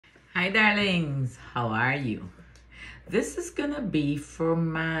Hi darlings, how are you? This is gonna be for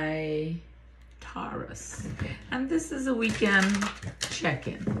my Taurus, and this is a weekend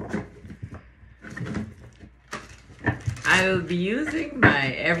check-in. I will be using my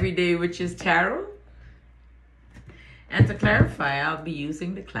Everyday Witches Tarot, and to clarify, I'll be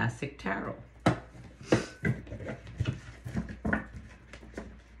using the Classic Tarot.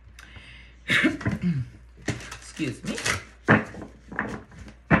 Excuse me.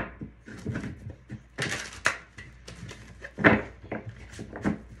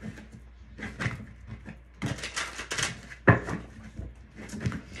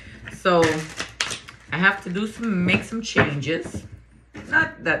 So I have to make some changes.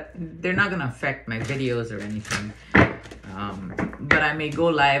 Not that they're not gonna affect my videos or anything, but I may go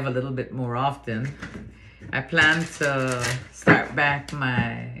live a little bit more often. I plan to start back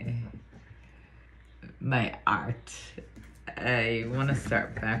my art. I want to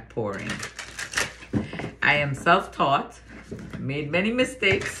start back pouring. I am self-taught, made many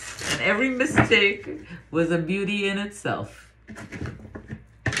mistakes, and every mistake was a beauty in itself.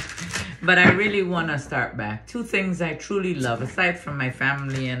 But I really want to start back. Two things I truly love, aside from my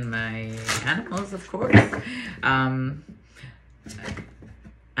family and my animals, of course, and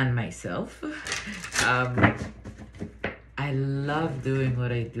myself. I love doing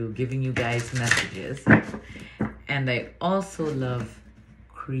what I do, giving you guys messages. And I also love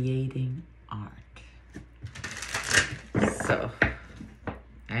creating art. So,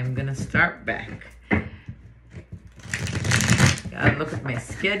 I'm gonna start back. Gotta look at my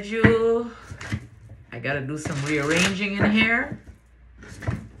schedule. I gotta do some rearranging in here.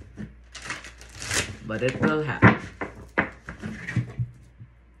 But it will happen.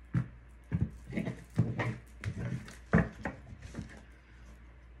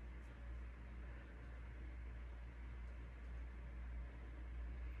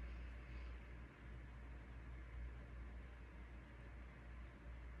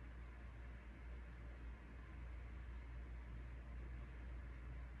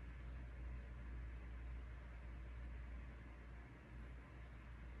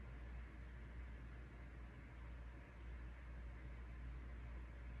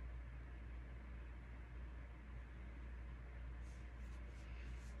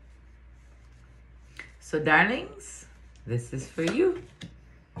 So darlings, this is for you.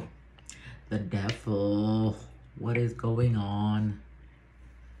 The devil, what is going on?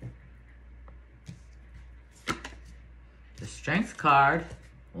 The strength card,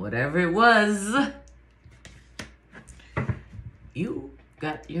 whatever it was, you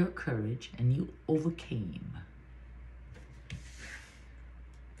got your courage and you overcame.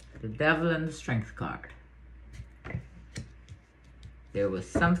 The devil and the strength card. There was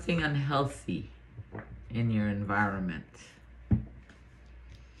something unhealthy in your environment,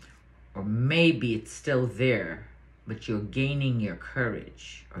 or maybe it's still there, but you're gaining your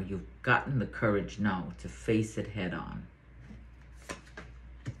courage, or you've gotten the courage now to face it head on.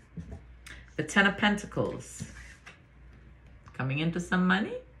 The Ten of Pentacles, coming into some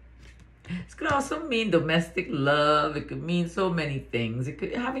money. This could also mean domestic love. It could mean so many things. It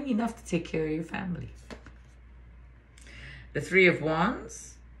could having enough to take care of your family. The Three of Wands.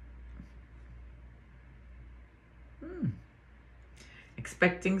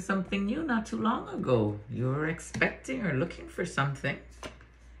 Expecting something new not too long ago. You were expecting or looking for something.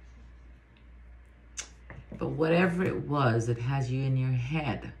 But whatever it was, it has you in your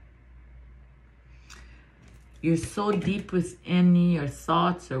head. You're so deep within your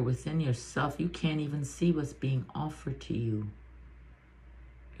thoughts or within yourself, you can't even see what's being offered to you.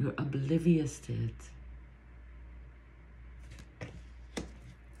 You're oblivious to it.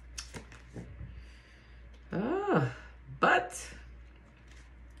 But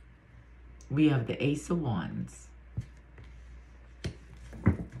we have the Ace of Wands.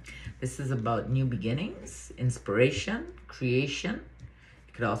 This is about new beginnings, inspiration, creation.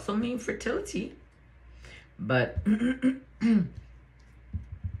 It could also mean fertility, but could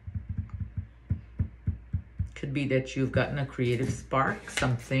be that you've gotten a creative spark.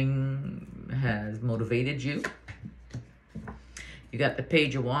 Something has motivated you. You got the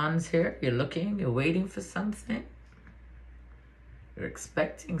Page of Wands here. You're looking, you're waiting for something. You're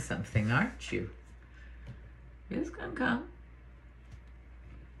expecting something, aren't you? It's gonna come.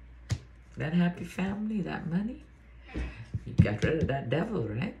 That happy family, that money. You got rid of that devil,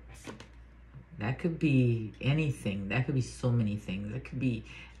 right? That could be anything. That could be so many things. It could be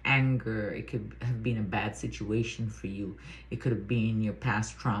anger. It could have been a bad situation for you. It could have been your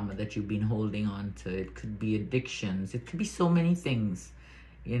past trauma that you've been holding on to. It could be addictions. It could be so many things,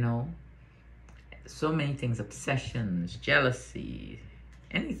 you know. So many things. Obsessions, jealousy,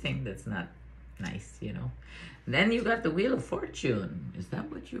 anything that's not nice, you know. And then you got the Wheel of Fortune. Is that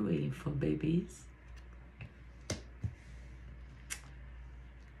what you're waiting for, babies?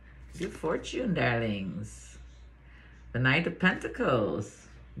 Good fortune, darlings. The Knight of Pentacles.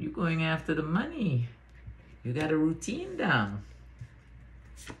 You're going after the money. You got a routine down.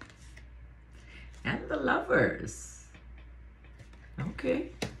 And the Lovers. Okay.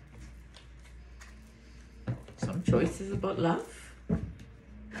 Some choices about love.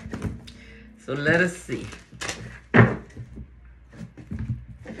 So let us see.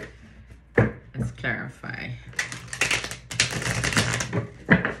 Let's clarify.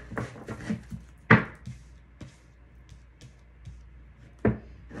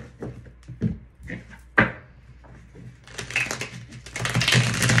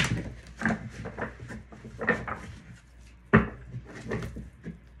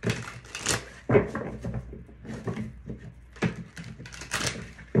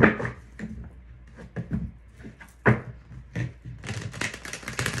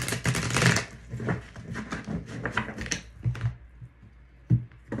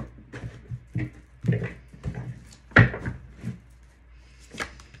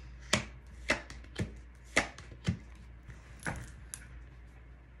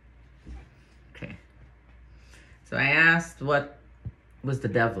 So I asked what was the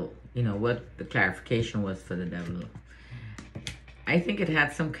devil, you know, what the clarification was for the devil. I think it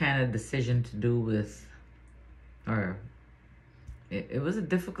had some kind of decision to do with, or it was a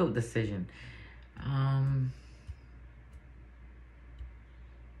difficult decision.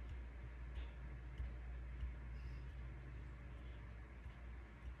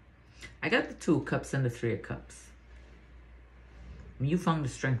 I got the 2 of Cups and the 3 of Cups. You found the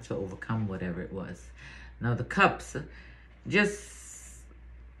strength to overcome whatever it was. Now the Cups, just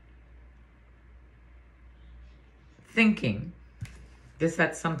thinking this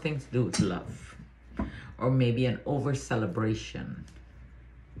had something to do with love, or maybe an over celebration.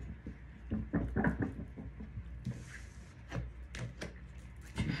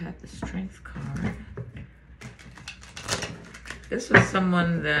 You had the Strength card. This was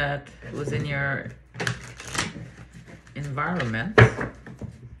someone that was in your environment.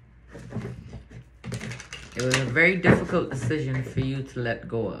 It was a very difficult decision for you to let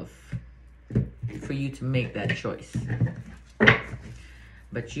go of, for you to make that choice.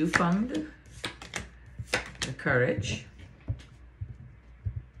 But you found the courage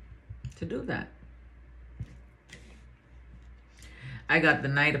to do that. I got the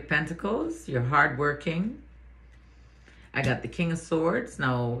Knight of Pentacles. You're hardworking. I got the King of Swords.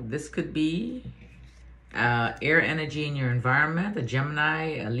 Now, this could be air energy in your environment, a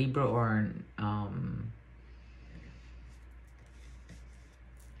Gemini, a Libra, or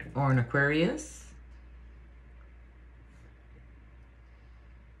an Aquarius.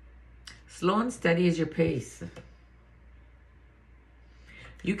 Slow and steady is your pace.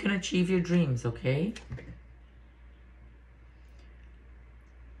 You can achieve your dreams, okay?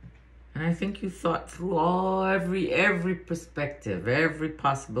 And I think you thought through every perspective, every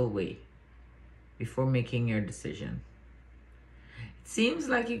possible way before making your decision. It seems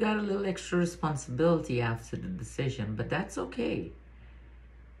like you got a little extra responsibility after the decision, but that's okay.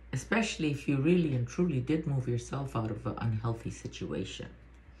 Especially if you really and truly did move yourself out of an unhealthy situation.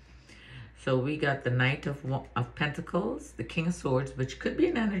 So we got the Knight of Pentacles, the King of Swords, which could be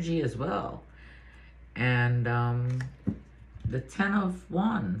an energy as well. And the 10 of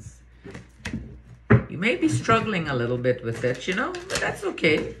Wands. You may be struggling a little bit with it, you know, but that's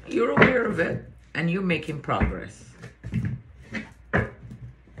okay. You're aware of it and you're making progress.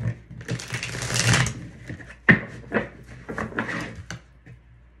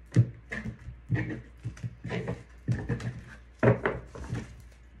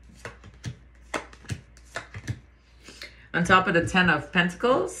 On top of the 10 of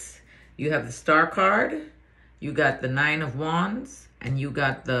Pentacles, you have the Star card, you got the 9 of Wands, and you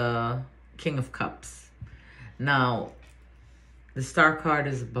got the King of Cups. Now, the Star card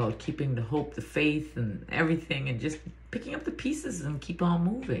is about keeping the hope, the faith, and everything, and just picking up the pieces and keep on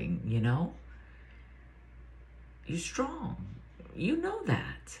moving, you know? You're strong. You know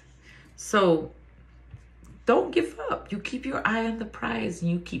that. So, don't give up. You keep your eye on the prize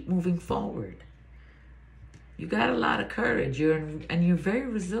and you keep moving forward. You got a lot of courage, and you're very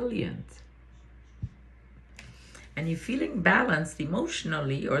resilient. And you're feeling balanced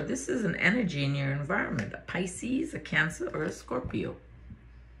emotionally, or this is an energy in your environment. A Pisces, a Cancer, or a Scorpio.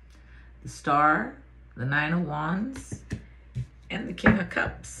 The Star, the 9 of Wands, and the King of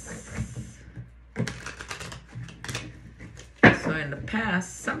Cups. So in the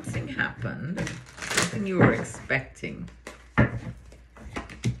past, something happened, something you were expecting.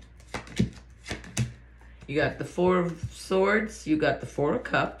 You got the Four of Swords, you got the Four of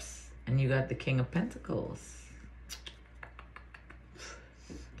Cups, and you got the King of Pentacles.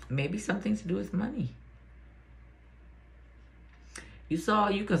 Maybe something to do with money. You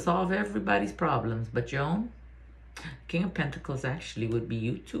can solve everybody's problems, but your own. King of Pentacles actually would be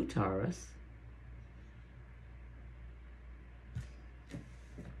you too, Taurus.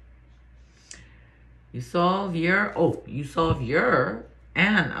 You solve your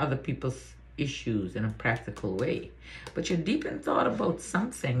and other people's issues in a practical way. But you're deep in thought about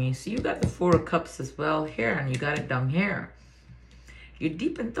something. You see, you got the Four of Cups as well here, and you got it down here. You're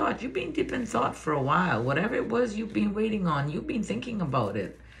deep in thought. You've been deep in thought for a while. Whatever it was you've been waiting on, you've been thinking about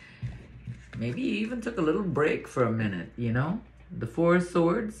it. Maybe you even took a little break for a minute, you know? The Four of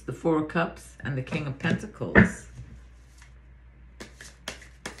Swords, the Four of Cups, and the King of Pentacles.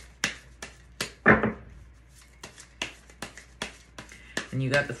 And you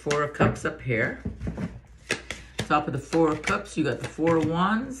got the Four of Cups up here. Top of the Four of Cups, you got the Four of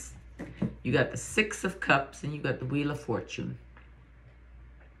Wands, you got the Six of Cups, and you got the Wheel of Fortune.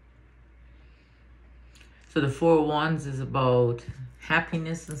 So the Four of Wands is about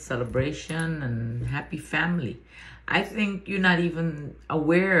happiness and celebration and happy family. I think you're not even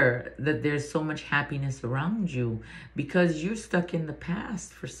aware that there's so much happiness around you because you're stuck in the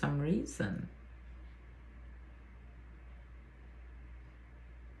past for some reason.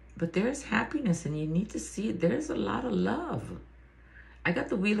 But there's happiness and you need to see it. There's a lot of love. I got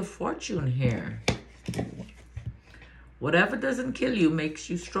the Wheel of Fortune here. Whatever doesn't kill you makes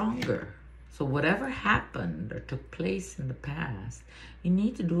you stronger. So whatever happened or took place in the past, you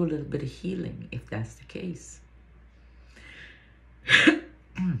need to do a little bit of healing if that's the case.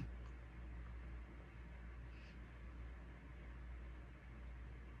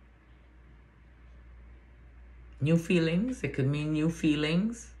 New feelings. It could mean new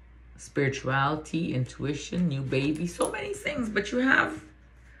feelings. Spirituality, intuition, new baby, so many things, but you have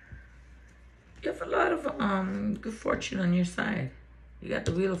a lot of good fortune on your side. You got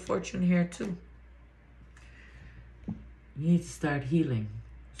the Wheel of Fortune here too. You need to start healing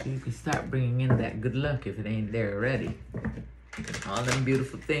so you can start bringing in that good luck if it ain't there already. All them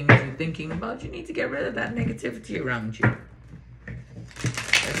beautiful things you're thinking about, you need to get rid of that negativity around you.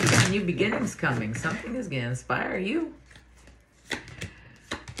 There's a new beginnings coming. Something is going to inspire you.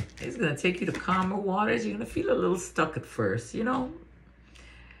 It's going to take you to calmer waters. You're going to feel a little stuck at first, you know.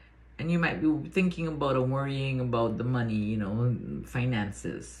 And you might be thinking about or worrying about the money, you know,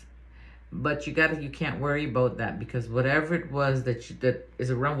 finances. But you can't worry about that because whatever it was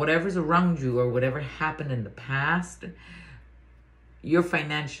whatever's around you or whatever happened in the past, your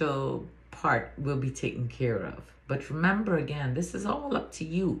financial part will be taken care of. But remember again, this is all up to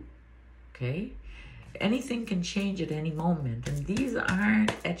you, okay? Anything can change at any moment, and these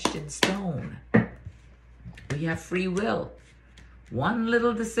aren't etched in stone. We have free will. One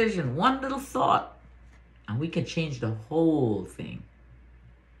little decision, one little thought, and we can change the whole thing.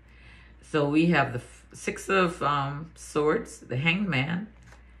 So we have the Six of Swords, the Hanged Man,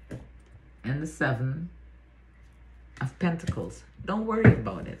 and the Seven of Pentacles. Don't worry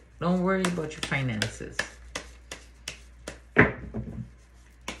about it. Don't worry about your finances.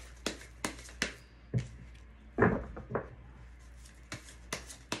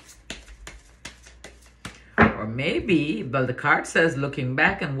 Or maybe, but the card says looking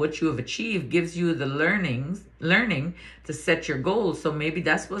back and what you have achieved gives you the learning to set your goals. So maybe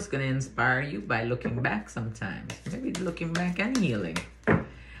that's what's going to inspire you by looking back sometimes. Maybe looking back and healing.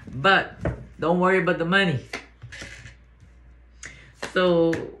 But don't worry about the money.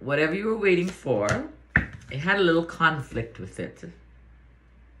 So whatever you were waiting for, it had a little conflict with it.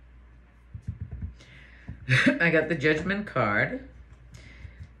 I got the Judgment card.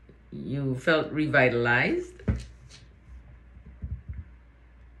 You felt revitalized.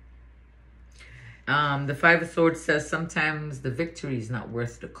 The Five of Swords says sometimes the victory is not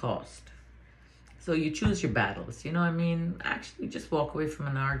worth the cost. So you choose your battles. You know what I mean? Actually, just walk away from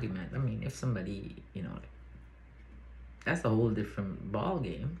an argument. I mean, if somebody, you know, that's a whole different ball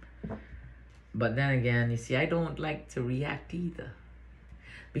game. But then again, you see, I don't like to react either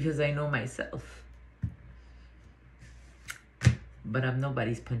because I know myself. But I'm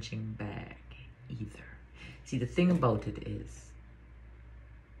nobody's punching bag either. See, the thing about it is,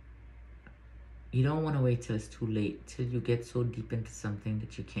 you don't want to wait till it's too late, till you get so deep into something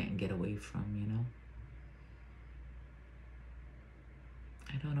that you can't get away from, you know?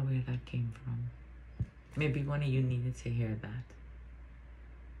 I don't know where that came from. Maybe one of you needed to hear that.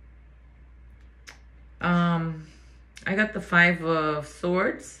 I got the Five of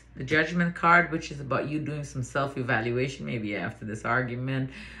Swords, the Judgment card, which is about you doing some self-evaluation, maybe after this argument,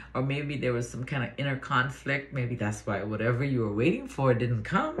 or maybe there was some kind of inner conflict. Maybe that's why whatever you were waiting for didn't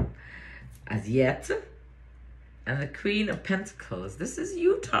come as yet. And the Queen of Pentacles. This is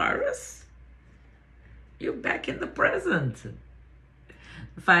you, Taurus. You're back in the present.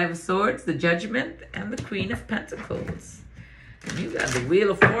 The Five of Swords, the Judgment, and the Queen of Pentacles. And you got the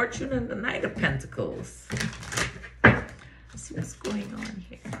Wheel of Fortune and the Knight of Pentacles. Let's see what's going on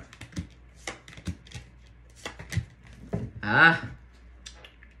here. Ah.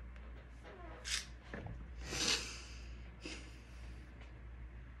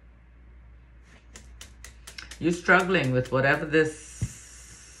 You're struggling with whatever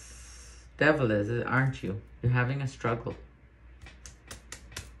this devil is, aren't you? You're having a struggle.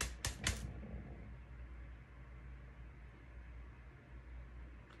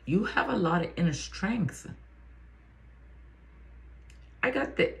 You have a lot of inner strength. I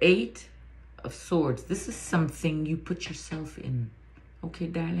got the Eight of Swords. This is something you put yourself in. Okay,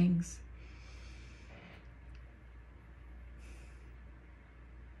 darlings?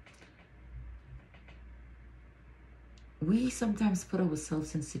 We sometimes put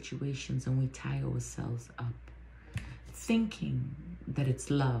ourselves in situations and we tie ourselves up, thinking that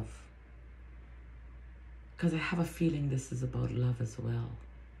it's love. Because I have a feeling this is about love as well.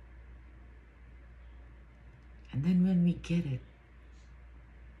 And then when we get it,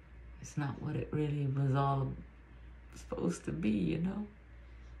 it's not what it really was all supposed to be, you know?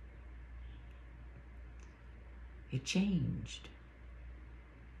 It changed.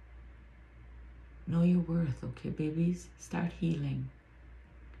 Know your worth, okay, babies? Start healing.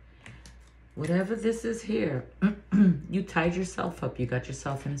 Whatever this is here, you tied yourself up. You got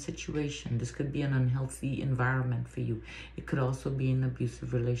yourself in a situation. This could be an unhealthy environment for you. It could also be an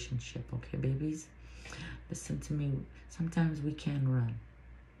abusive relationship, okay, babies? Listen to me. Sometimes we can run.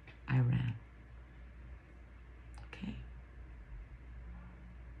 I ran. Okay?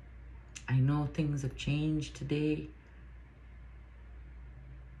 I know things have changed today.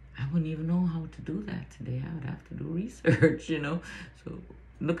 I wouldn't even know how to do that today. I would have to do research, you know. So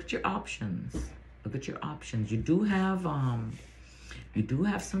look at your options. Look at your options. You do have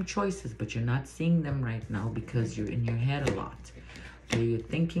some choices, but you're not seeing them right now because you're in your head a lot. Okay, you're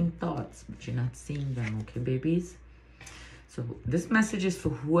thinking thoughts, but you're not seeing them, okay, babies? So this message is for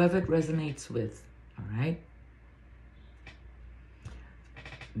whoever it resonates with, all right?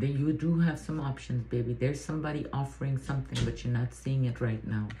 Then you do have some options, baby. There's somebody offering something, but you're not seeing it right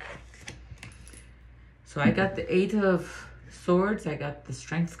now. So I got the Eight of Swords, I got the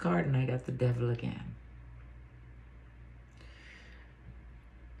Strength card, and I got the Devil again.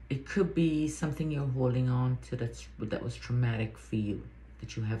 It could be something you're holding on to that was traumatic for you,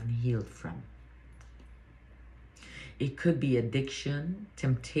 that you haven't healed from. It could be addiction,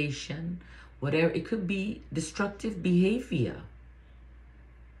 temptation, whatever. It could be destructive behavior.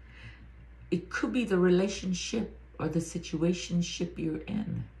 It could be the relationship or the situationship you're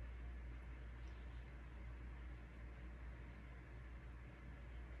in.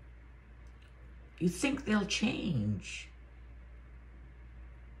 You think they'll change.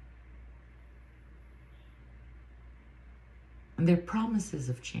 And they're promises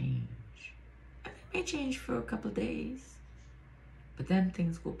of change. And they may change for a couple of days. But then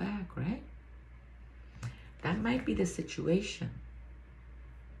things go back, right? That might be the situation.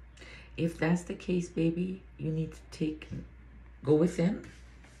 If that's the case, baby, you need to go within.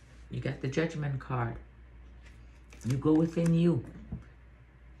 You got the Judgment card. You go within you.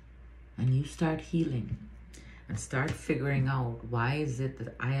 And you start healing. And start figuring out, why is it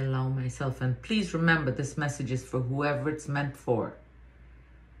that I allow myself? And please remember, this message is for whoever it's meant for.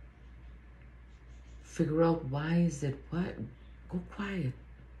 Figure out, why is it? What? Go quiet.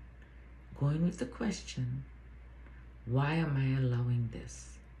 Go in with the question, why am I allowing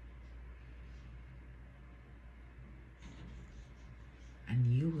this?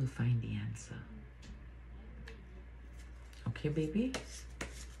 And you will find the answer. Okay, baby?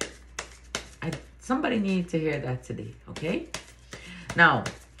 Somebody needed to hear that today, okay? Now,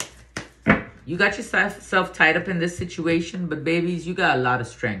 you got yourself tied up in this situation, but babies, you got a lot of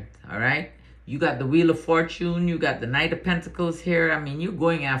strength, all right? You got the Wheel of Fortune, you got the Knight of Pentacles here. I mean, you're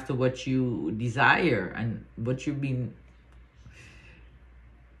going after what you desire and what you've been...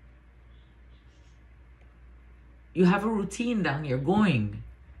 You have a routine down here going,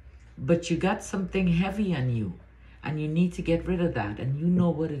 but you got something heavy on you, and you need to get rid of that, and you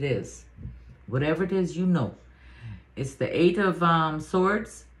know what it is. Whatever it is, you know. It's the Eight of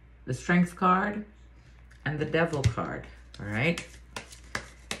Swords, the Strength card, and the Devil card, all right?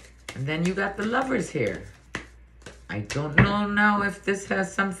 And then you got the Lovers here. I don't know now if this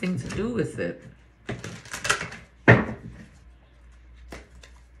has something to do with it.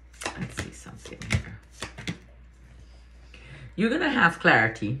 Let's see something here. You're going to have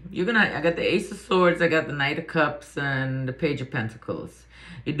clarity. I got the Ace of Swords, I got the Knight of Cups, and the Page of Pentacles.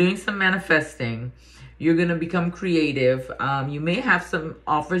 You're doing some manifesting. You're going to become creative. You may have some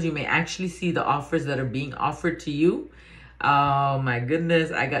offers. You may actually see the offers that are being offered to you. Oh my goodness.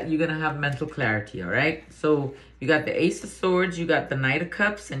 You're going to have mental clarity. All right. So you got the Ace of Swords, you got the Knight of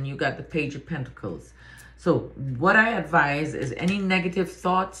Cups, and you got the Page of Pentacles. So what I advise is any negative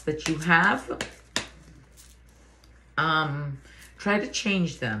thoughts that you have, try to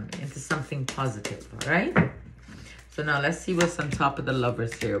change them into something positive. All right. So now let's see what's on top of the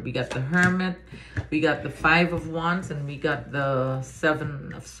Lovers here. We got the Hermit, we got the Five of Wands, and we got the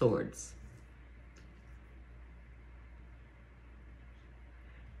Seven of Swords.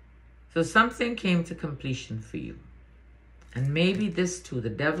 So something came to completion for you. And maybe this too, the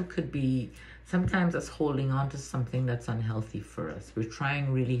devil could be sometimes us holding on to something that's unhealthy for us. We're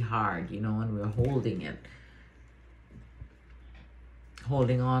trying really hard, you know, and we're holding it.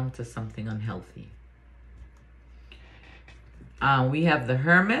 Holding on to something unhealthy. We have the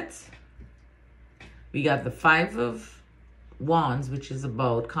Hermit. We got the Five of Wands, which is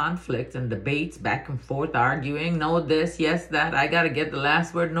about conflict and debates, back and forth, arguing. No, this, yes, that. I got to get the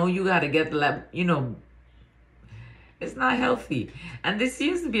last word. No, you got to get the last, you know. It's not healthy. And there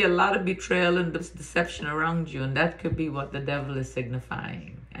seems to be a lot of betrayal and deception around you. And that could be what the devil is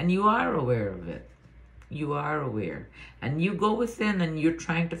signifying. And you are aware of it. You are aware. And you go within and you're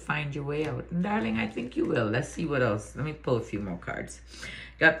trying to find your way out. And darling, I think you will. Let's see what else. Let me pull a few more cards.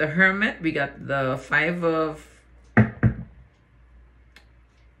 Got the Hermit. We got the Five of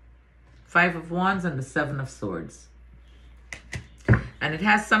Wands and the Seven of Swords. And it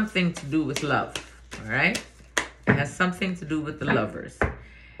has something to do with love. All right? It has something to do with the Lovers.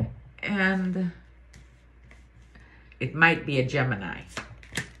 And it might be a Gemini.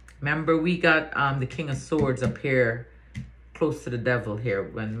 Remember, we got the King of Swords up here, close to the devil here,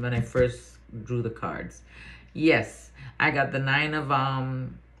 when I first drew the cards. Yes, I got the Nine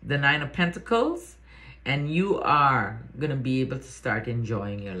of Pentacles, and you are going to be able to start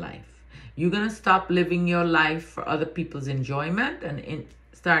enjoying your life. You're going to stop living your life for other people's enjoyment and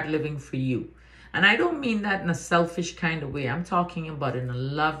start living for you. And I don't mean that in a selfish kind of way. I'm talking about in a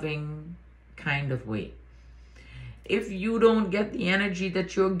loving kind of way. If you don't get the energy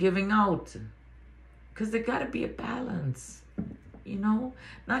that you're giving out, because there got to be a balance, you know,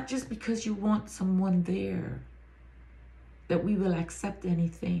 not just because you want someone there that we will accept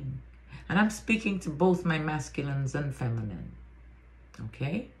anything. And I'm speaking to both my masculines and feminine,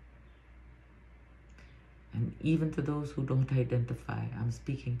 okay? And even to those who don't identify, I'm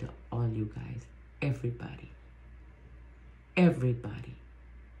speaking to all you guys, everybody, everybody.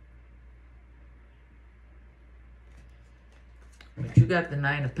 But you got the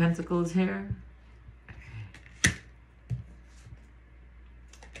Nine of Pentacles here.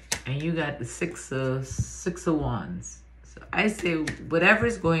 And you got the Six of Wands. So I say, whatever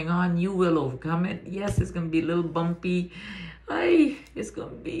is going on, you will overcome it. Yes, it's going to be a little bumpy. It's going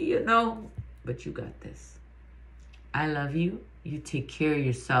to be, you know. But you got this. I love you. You take care of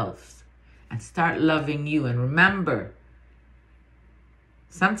yourselves. And start loving you. And remember,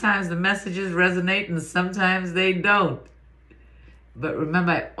 sometimes the messages resonate and sometimes they don't. But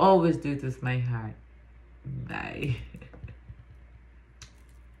remember, I always do it with my heart. Bye.